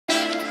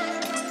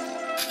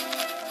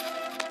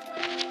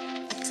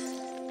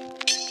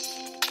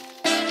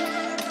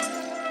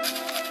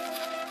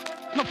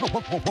Blow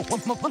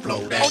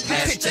that all you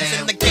bitches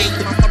in the game,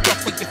 I'ma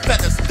ruffle your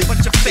feathers.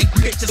 Bunch of fake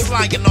bitches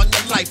lying on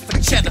your life for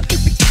cheddar.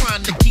 Be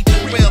trying to keep it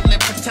real and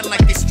pretend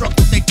like they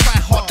struggle. They try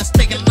hard to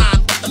stay in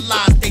line, but the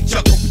lies they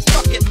juggle.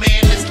 Fuck it,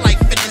 man, it's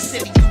life in the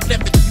city you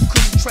live in. You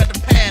couldn't tread a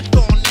path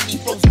on any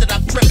roads that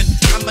I've driven.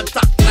 I'm a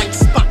doc like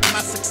Spock,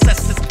 my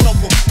success is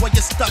global. While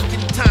you're stuck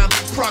in time,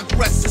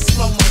 progress is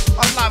slow-mo.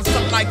 Our lives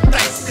are like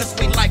dice, cause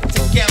we like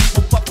to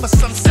gamble. But for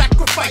some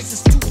sacrifice,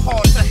 it's too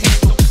hard to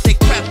handle. They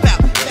crap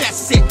out,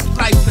 that's it,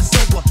 life is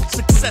over.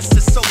 Success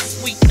is so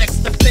sweet,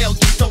 next to failure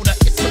soda.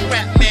 It's a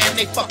rap, man,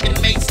 they fucking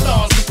made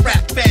stars with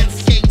rap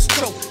bands. Games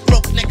stroke,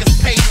 broke niggas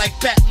pay like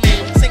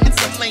Batman. Singing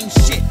some lame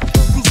shit,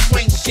 Bruce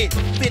Wayne shit.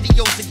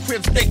 Videos and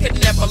cribs, they could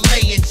never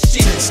lay in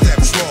shit. 10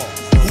 steps raw,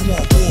 who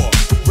want war?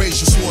 Raise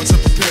your swords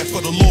and prepare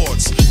for the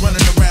lords.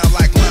 Running around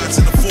like lions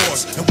in the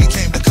force, and we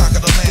came to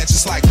conquer the land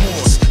just like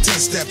Moors. 10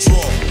 steps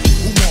raw,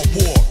 who want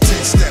war?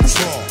 10 steps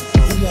raw,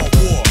 who want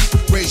war?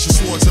 Raise your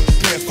swords and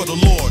prepare for the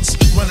lords.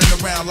 Running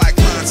around like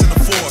lions in the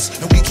force,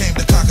 and we came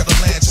to conquer the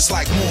land just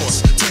like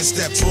Moors. 10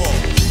 steps raw,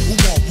 who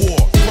want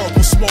war?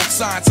 Purple smoke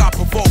signs I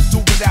provoke,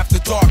 do it after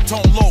dark,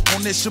 tone local.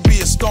 This should be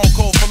a stone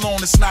cold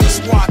alone, it's not a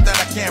squad that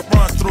I can't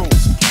run through.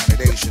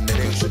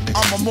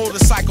 I'm a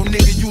motorcycle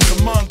nigga, use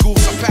a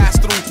mongoose. I pass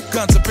through,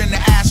 guns up in the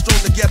Astro,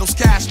 the ghetto's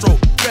Castro.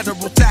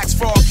 Federal tax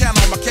fraud,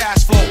 count on my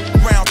cash flow.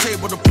 Round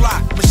table to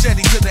plot,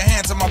 machete to the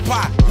hands of my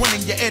pot.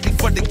 Winning your Eddie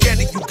for the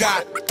Getty you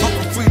got. I'm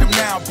from Freedom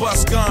now,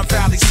 Bust Gun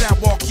Valley, San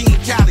Joaquin,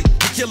 Cali.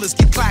 The killers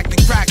get clacked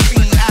and cracked,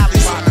 fiend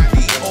alleys.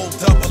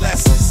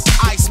 B-O-double-S's,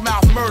 ice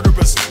mouth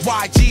murderers.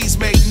 YGs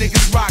make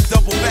niggas rock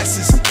double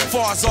S's.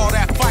 Far as all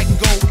that fighting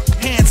go,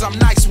 hands I'm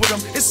nice with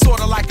them. It's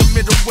sorta like a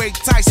middleweight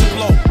Tyson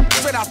blow.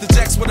 Straight out the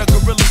jacks with a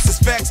gorillas is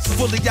vexed.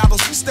 Fully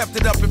autos, we stepped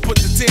it up and put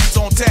the 10s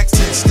on text.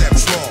 10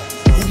 steps raw,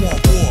 who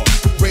want war?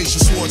 Raise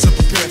your swords and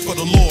prepare for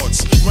the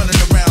lords. Running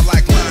around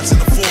like lions in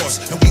the force,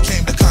 and we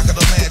came to conquer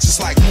the land just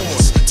like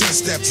Moors. 10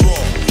 steps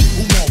raw,